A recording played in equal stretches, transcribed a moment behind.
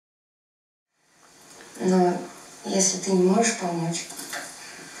Но если ты не можешь помочь...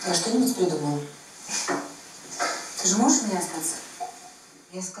 Я что-нибудь придумала. Ты же можешь у меня остаться?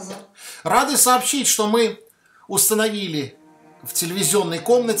 Я сказала... Рады сообщить, что мы установили в телевизионной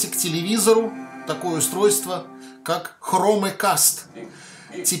комнате к телевизору такое устройство, как Chromecast.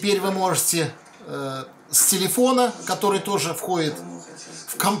 Теперь вы можете с телефона, который тоже входит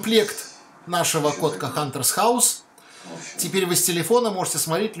в комплект нашего котка Hunter's House, теперь вы с телефона можете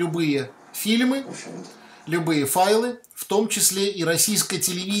смотреть любые фильмы, любые файлы, в том числе и российское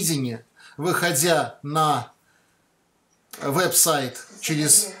телевидение, выходя на веб-сайт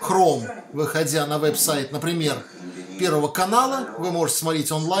через Chrome, выходя на веб-сайт, например, Первого канала, вы можете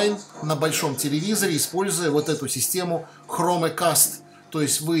смотреть онлайн на большом телевизоре, используя вот эту систему Chromecast. То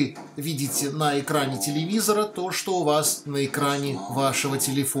есть вы видите на экране телевизора то, что у вас на экране вашего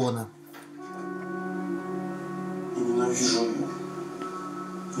телефона. Ненавижу ее.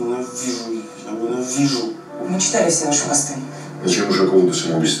 Ненавижу ее. Я ненавижу. Мы читали все ваши посты. Зачем Ушакову до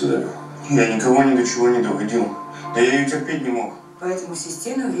самоубийства довел? Я никого ни до чего не доводил. Да я ее терпеть не мог. Поэтому все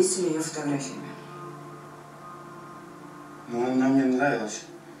стены увесили ее фотографиями. Но она мне нравилась.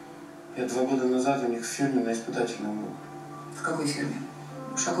 Я 2 года назад у них в фирме на испытательном был. В какой фирме?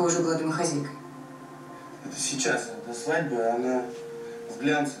 Ушакова уже была домохозяйкой. Это сейчас. До свадьбы она в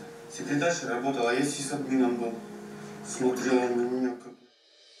глянце. Секретаршей работала, а я сисадмином был. Смотрела на меня как...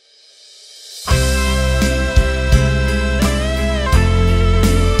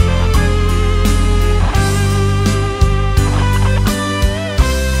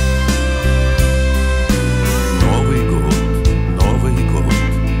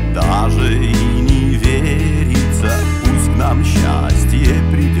 Даже и не верится, пусть к нам счастье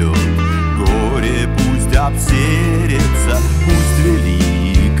придет, горе пусть обсерется, пусть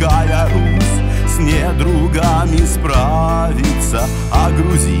великая Русь с недругами справится, а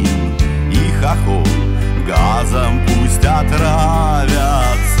грузин и хохол газом пусть отравятся.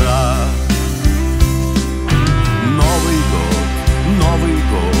 Новый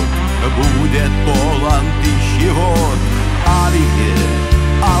год будет полон пищевод, а везде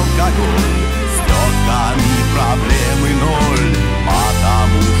алкоголь, с тетками проблемы ноль,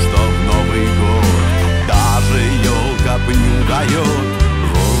 потому что в Новый год даже елка пню дает.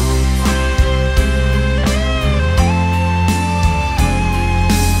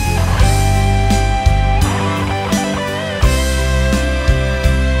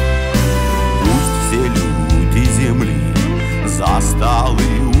 Пусть все люди земли за столы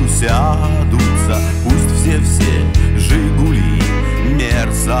усядутся, пусть все «Жигули»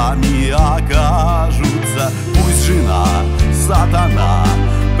 мерзами окажутся, пусть жена сатана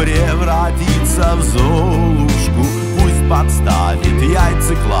превратится в Золушку, пусть подставит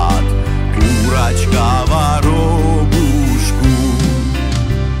яйцеклад курочка ворона.